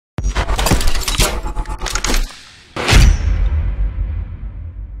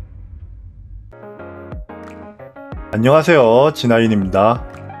안녕하세요, 진아인입니다.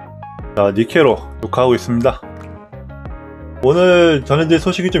 자, 니케로 녹화하고 있습니다. 오늘 전해드릴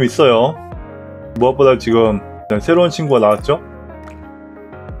소식이 좀 있어요. 무엇보다 지금 새로운 친구가 나왔죠?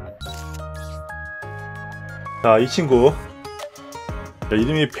 자, 이 친구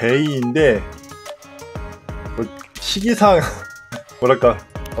이름이 베이인데 시기상 뭐랄까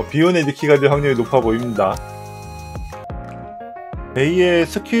비운의 니키가 될 확률이 높아 보입니다. 베이의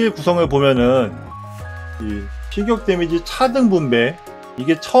스킬 구성을 보면은 이 피격 데미지 차등 분배,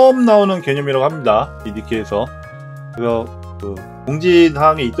 이게 처음 나오는 개념이라고 합니다. 이 니케에서. 그래서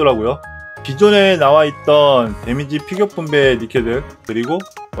공지사항에 있더라고요. 기존에 나와있던 데미지 피격 분배 니케들, 그리고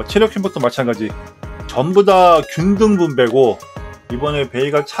체력 캠퍼도 마찬가지 전부 다 균등 분배고, 이번에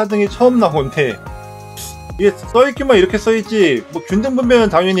베이가 차등이 처음 나오는데 이게 써있기만 이렇게 써있지 뭐 균등 분배는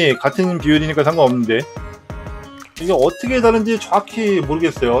당연히 같은 비율이니까 상관없는데 이게 어떻게 다른지 정확히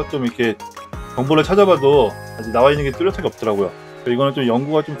모르겠어요. 좀 이렇게 정보를 찾아봐도 아직 나와있는 게 뚜렷하게 없더라고요. 이거는 좀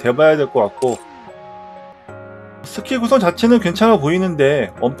연구가 좀 돼봐야 될 것 같고, 스킬 구성 자체는 괜찮아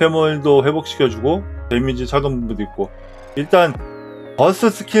보이는데 원패물도 회복시켜주고 데미지 차동 부분도 있고, 일단 버스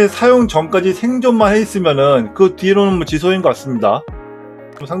스킬 사용 전까지 생존만 해있으면은 그 뒤로는 뭐 지소인 것 같습니다.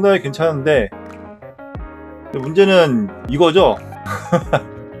 좀 상당히 괜찮은데 문제는 이거죠.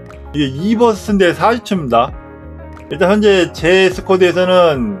 이게 2버스인데 40초입니다 일단 현재 제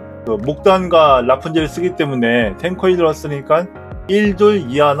스쿼드에서는 목단과 라푼젤을 쓰기 때문에 탱커 힐러를 쓰니까 1, 2,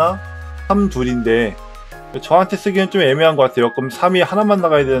 2 하나, 3 둘인데 저한테 쓰기는 좀 애매한 것 같아요. 그럼 3이 하나만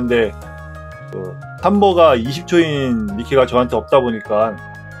나가야 되는데 3버가 20초인 니키가 저한테 없다 보니까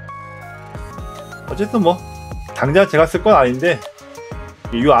어쨌든 뭐 당장 제가 쓸 건 아닌데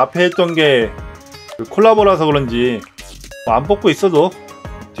이 앞에 했던 게 콜라보라서 그런지 안 뽑고 있어도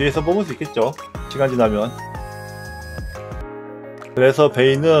뒤에서 뽑을 수 있겠죠, 시간 지나면. 그래서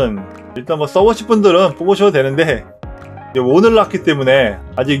베이는 일단 뭐 써보실 분들은 뽑으셔도 되는데 오늘 났기 때문에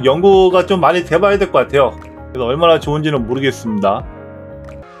아직 연구가 좀 많이 돼봐야 될 것 같아요. 그래서 얼마나 좋은지는 모르겠습니다.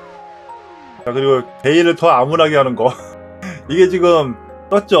 자, 그리고 베이를 더 암울하게 하는 거 이게 지금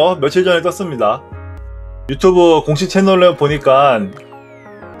떴죠? 며칠 전에 떴습니다. 유튜브 공식 채널에 보니까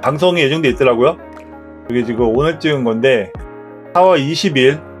방송이 예정돼 있더라고요. 이게 지금 오늘 찍은 건데 4월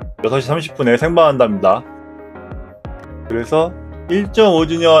 20일 6시 30분에 생방한답니다. 그래서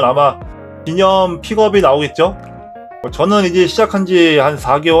 1.5주년 아마 기념 픽업이 나오겠죠? 저는 이제 시작한 지 한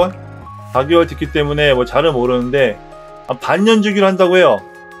 4개월 됐기 때문에 뭐 잘은 모르는데 한 반년 주기로 한다고 해요.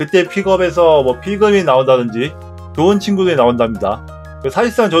 그때 픽업에서 뭐 필금이 나온다든지 좋은 친구들이 나온답니다.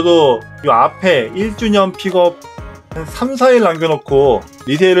 사실상 저도 이 앞에 1주년 픽업 한 3, 4일 남겨놓고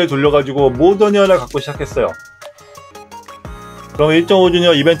리세일을 돌려가지고 모더니어를 갖고 시작했어요. 그럼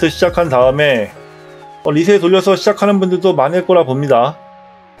 1.5주년 이벤트 시작한 다음에 리세일 돌려서 시작하는 분들도 많을 거라 봅니다.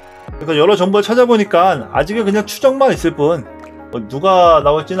 그래서 여러 정보를 찾아보니까 아직은 그냥 추정만 있을 뿐 누가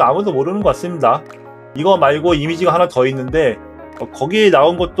나올지는 아무도 모르는 것 같습니다. 이거 말고 이미지가 하나 더 있는데 거기에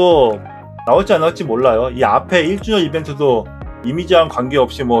나온 것도 나올지 안 나올지 몰라요. 이 앞에 1주년 이벤트도 이미지랑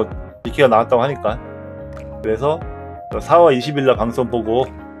관계없이 뭐 니키가 나왔다고 하니까. 그래서 4월 20일날 방송 보고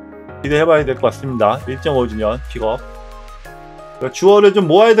기대해봐야 될 것 같습니다. 1.5주년 픽업 주어를 좀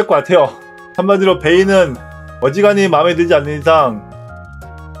모아야 될 것 같아요. 한마디로 베이는 어지간히 마음에 들지 않는 이상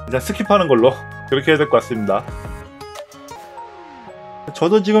일단 스킵하는 걸로 그렇게 해야 될 것 같습니다.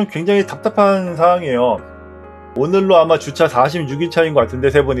 저도 지금 굉장히 답답한 상황이에요. 오늘로 아마 주차 46일차인 것 같은데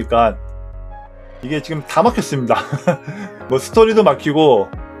세보니까 이게 지금 다 막혔습니다. 뭐 스토리도 막히고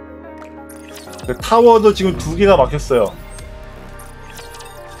타워도 지금 2개가 막혔어요.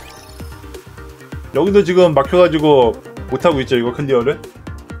 여기도 지금 막혀가지고 못하고 있죠, 이거 클리어를.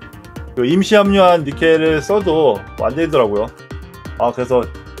 임시 합류한 니케를 써도 안되더라고요. 그래서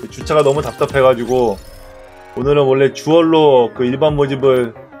주차가 너무 답답해가지고 오늘은 원래 주얼로 그 일반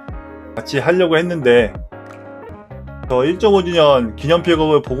모집을 같이 하려고 했는데 저 1.5주년 기념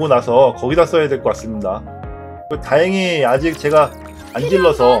픽업을 보고 나서 거기다 써야 될 것 같습니다. 다행히 아직 제가 안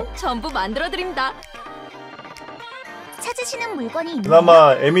질러서 전부 만들어드립니다. 찾으시는 물건이 있나요?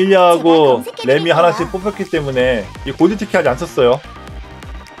 그나마 에밀리아하고 램이 하나씩 뽑혔기 때문에 이 골드티켓 아직 안 썼어요.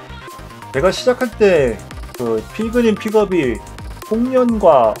 제가 시작할 때 그 필그림 픽업이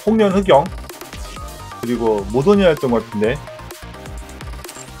홍련과 홍련 흑영 그리고 모도니아였던 것 같은데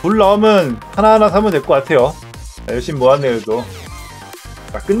불 나오면 하나하나 사면 될 것 같아요. 열심히 모았네요. 그래도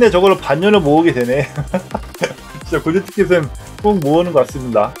끝내 저걸로 반년을 모으게 되네. 진짜 골드티켓은 꼭 모으는 것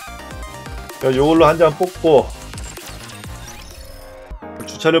같습니다. 요걸로 한 장 뽑고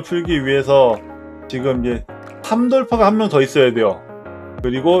주차를 풀기 위해서 지금 이제 3돌파가 한 명 더 있어야 돼요.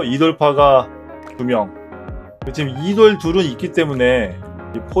 그리고 2돌파가 2명. 지금 2돌 둘은 있기 때문에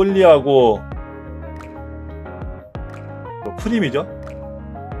이 폴리하고 프림이죠.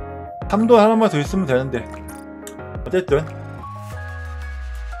 3도 하나만 더 있으면 되는데 어쨌든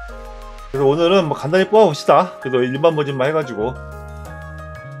그래서 오늘은 뭐 간단히 뽑아봅시다. 그래도 일반 모집만 해가지고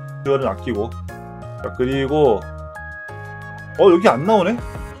듀얼은 아끼고. 자, 그리고 여기 안 나오네?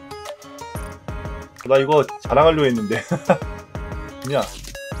 나 이거 자랑하려고 했는데 그냥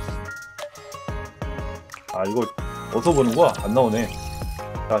이거 어디서 보는 거야? 안 나오네.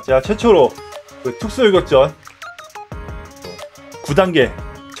 자, 제가 최초로 그 특수일격전 9단계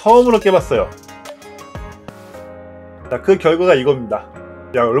처음으로 깨봤어요. 자, 그 결과가 이겁니다.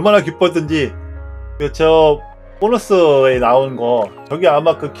 야, 얼마나 기뻤던지. 저 보너스에 나온 거 저게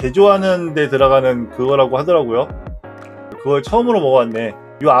아마 그 개조하는 데 들어가는 그거라고 하더라고요. 그걸 처음으로 먹어봤네.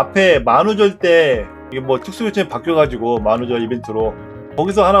 이 앞에 만우절 때 이게 뭐 특수일격전이 바뀌어가지고 만우절 이벤트로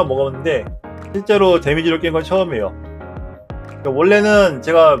거기서 하나 먹었는데 실제로 데미지를 깬 건 처음이에요. 그러니까 원래는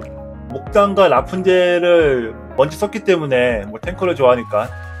제가 목단과 라푼젤을 먼저 썼기 때문에 뭐 탱커를 좋아하니까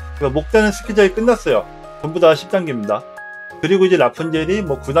목단은 스킬작이 끝났어요. 전부 다 10단계입니다. 그리고 이제 라푼젤이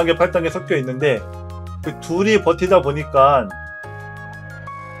뭐 9단계 8단계 섞여 있는데 그 둘이 버티다 보니까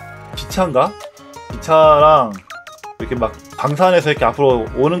기차인가? 기차랑 이렇게 막 방산에서 이렇게 앞으로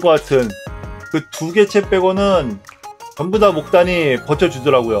오는 것 같은 그 두 개체 빼고는 전부 다 목단이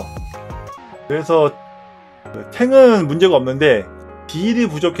버텨주더라고요. 그래서 탱은 문제가 없는데 딜이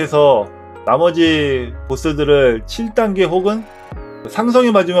부족해서 나머지 보스들을 7단계 혹은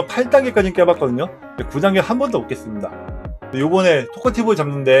상성이 맞으면 8단계까지 깨봤거든요. 9단계 한 번도 못 깼습니다. 요번에 토커티브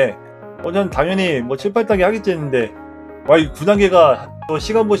잡는데 전 당연히 뭐 7, 8단계 하겠지 했는데 이 9단계가 또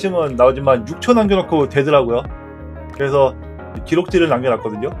시간 보시면 나오지만 6초 남겨놓고 되더라고요. 그래서 기록지를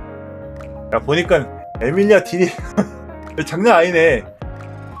남겨놨거든요. 야, 보니까 에밀리아 딜이 장난 아니네.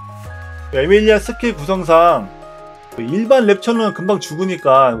 에밀리아 스킬 구성상 일반 랩처는 금방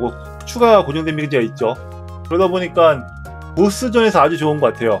죽으니까 뭐 추가 고정 데미지가 있죠. 그러다 보니까 보스전에서 아주 좋은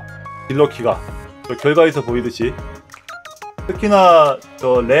것 같아요. 딜러키가 결과에서 보이듯이. 특히나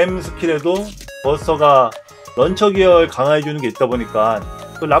저 램 스킬에도 버스터가 런처 기어를 강화해주는 게 있다 보니까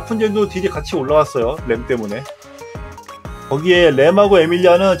라푼젤도 딜이 같이 올라갔어요. 램 때문에. 거기에 램하고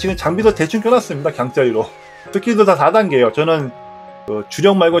에밀리아는 지금 장비도 대충 껴놨습니다. 강짜리로. 스킬도 다 4단계예요. 저는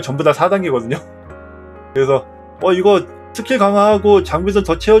주력 말고 전부 다 4단계거든요. 그래서 이거 스킬 강화하고 장비도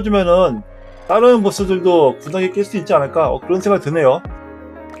더 채워주면은 다른 보스들도 9단계 깰 수 있지 않을까? 그런 생각 드네요.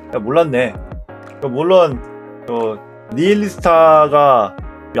 야, 몰랐네. 물론 니힐리스타가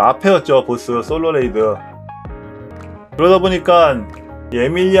앞에였죠. 보스 솔로레이드. 그러다 보니까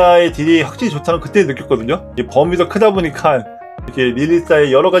에밀리아의 딜이 확실히 좋다는 그때 느꼈거든요. 범위도 크다 보니까 이렇게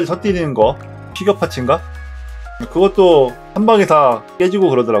니힐리스타의 여러가지 섞이는 거, 피겨 파츠인가? 그것도 한 방에 다 깨지고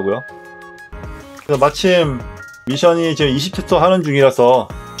그러더라고요. 그래서 마침 미션이 지금 20챕터 하는 중이라서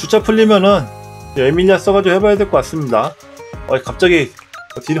주차 풀리면은 에밀리아 써가지고 해봐야 될 것 같습니다. 갑자기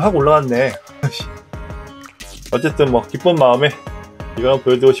딜이 확 올라갔네. 어쨌든 뭐 기쁜 마음에 이거는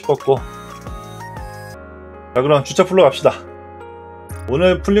보여드리고 싶었고. 자, 그럼 주차 풀러 갑시다.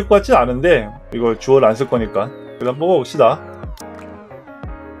 오늘 풀릴 것 같진 않은데 이거 주얼 안 쓸 거니까 일단 뽑아봅시다.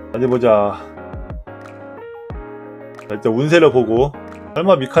 어디 보자. 자, 일단 운세를 보고.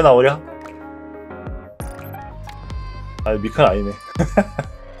 설마 미카 나오랴? 미카는 아니네.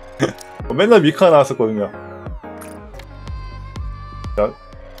 맨날 미카가 나왔었거든요. 자,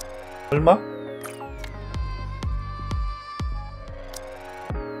 설마?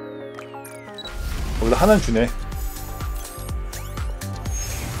 거기다 하나는 주네.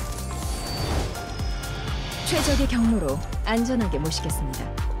 최적의 경로로 안전하게 모시겠습니다.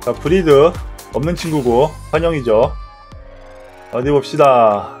 자, 브리드 없는 친구고 환영이죠. 어디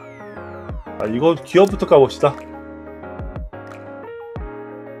봅시다. 이거 기어부터 까봅시다.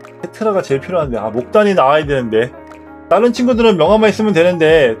 테트라가 제일 필요한데 목단이 나와야 되는데 다른 친구들은 명화만 있으면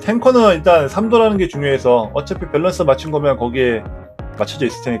되는데 탱커는 일단 3도라는 게 중요해서 어차피 밸런스 맞춘 거면 거기에 맞춰져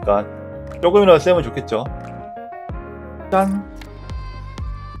있을 테니까 조금이라도 세면 좋겠죠. 짠!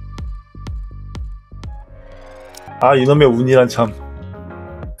 이놈의 운이란 참.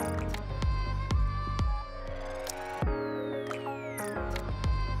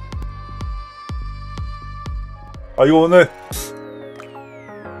 이거 오늘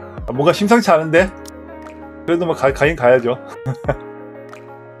뭔가 심상치 않은데? 그래도 뭐 가긴 가야죠.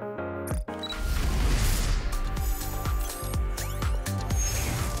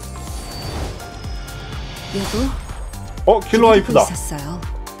 여보, 킬러 와이프다.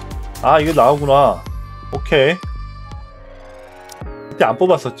 이게 나오구나. 오케이. 그때 안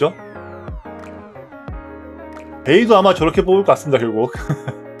뽑았었죠? 베이도 아마 저렇게 뽑을 것 같습니다, 결국.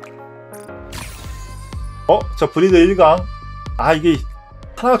 자, 브리드 1강. 이게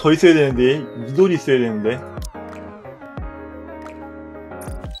하나가 더 있어야 되는데, 이돌이 있어야 되는데.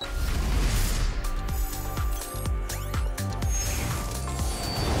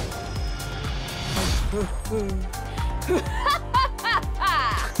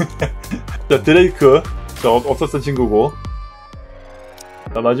 자, 드레이크. 자, 없었던 친구고.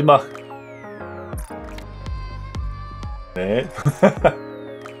 자, 마지막. 네.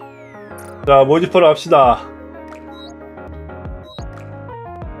 자, 모집하러 합시다.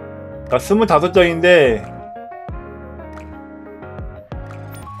 자, 25장인데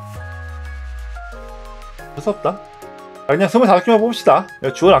할 수 없다. 자, 그냥 25개만 뽑읍시다.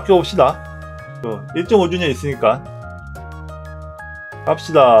 주원 아껴봅시다. 1.5주년 있으니까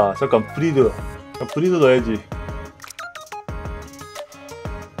합시다. 잠깐, 브리드. 브리드 넣어야지.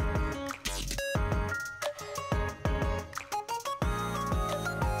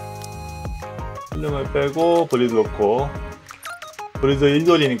 필름을 빼고 브리드 넣고, 브리드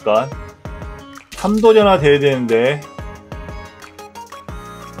 1돌이니까 3돌이 하나 돼야 되는데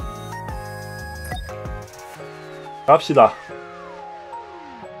갑시다.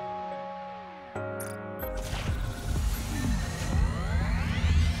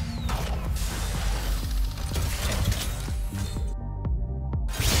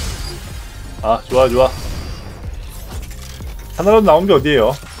 아, 좋아 좋아. 하나라도 나온 게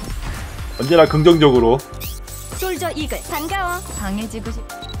어디에요. 언제나 긍정적으로. 솔저 이글 반가워. 강해지고 싶.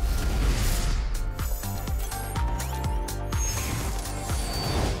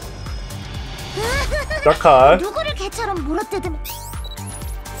 자칼. 누구를 개처럼 물어뜯으면.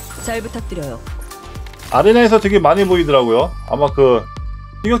 잘 부탁드려요. 아레나에서 되게 많이 보이더라고요. 아마 그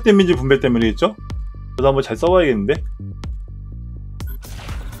피격 데미지 분배 때문이겠죠? 저도 한번 잘 써봐야겠는데.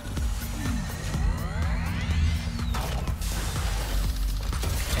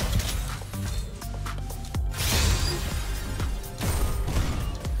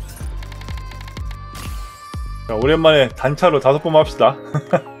 자, 오랜만에 단차로 5번 합시다.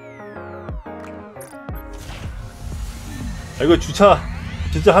 이거 주차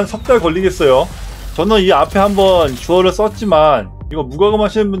진짜 한 석 달 걸리겠어요. 저는 이 앞에 한번 주어를 썼지만 이거 무과금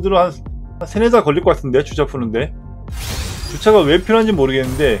하시는 분들은 한 3, 4달 걸릴 것 같은데, 주차 푸는데. 주차가 왜 필요한지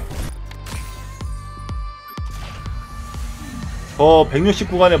모르겠는데 저 160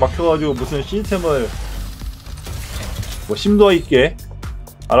 구간에 막혀가지고 무슨 시스템을 뭐 심도 있게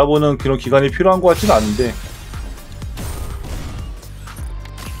알아보는 그런 기간이 필요한 것 같지는 않은데,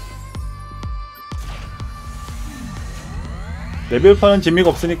 레벨파는 재미가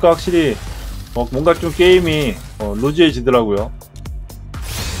없으니까 확실히 뭔가 좀 게임이 루즈해지더라고요.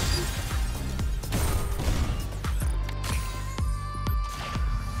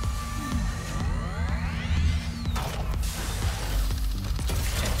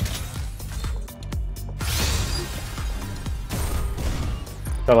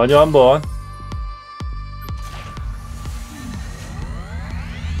 자, 마지막 한번.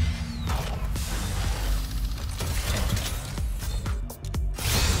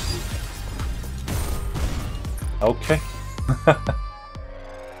 아, 오케이.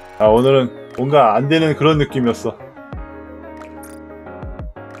 아, 오늘은 뭔가 안 되는 그런 느낌이었어.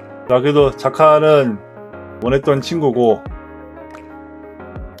 자, 그래도 자칼은 원했던 친구고,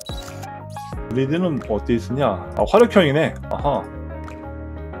 리드는 어디 있으냐? 아, 화력형이네. 아하.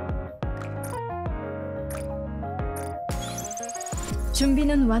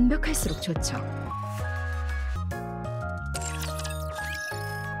 준비는 완벽할수록 좋죠.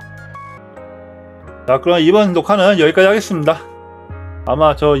 자, 그럼 이번 녹화는 여기까지 하겠습니다.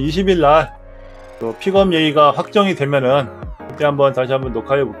 아마 저 20일날 픽업 얘기가 확정이 되면은 그때 다시 한번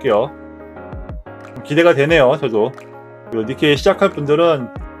녹화해 볼게요. 기대가 되네요. 저도 니케 시작할 분들은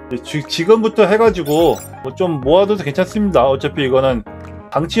지금부터 해가지고 좀 모아둬도 괜찮습니다. 어차피 이거는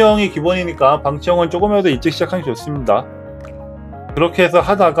방치형이 기본이니까 방치형은 조금이라도 일찍 시작하는 게 좋습니다. 그렇게 해서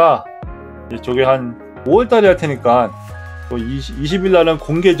하다가 이쪽에 한 5월달에 할 테니까 20일날은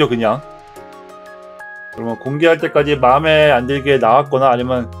공개죠. 그냥 그러면 공개할 때까지 마음에 안 들게 나왔거나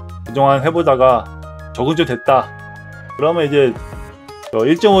아니면 그동안 해보다가 적응 좀 됐다, 그러면 이제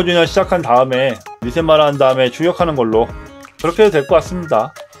 1.5주년 시작한 다음에 리셋마라 한 다음에 출력하는 걸로 그렇게 해도 될 것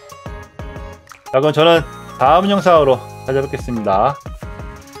같습니다. 자, 그럼 저는 다음 영상으로 찾아뵙겠습니다.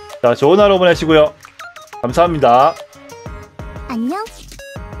 자, 좋은 하루 보내시고요. 감사합니다. 안녕.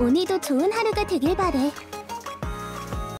 오늘도 좋은 하루가 되길 바래.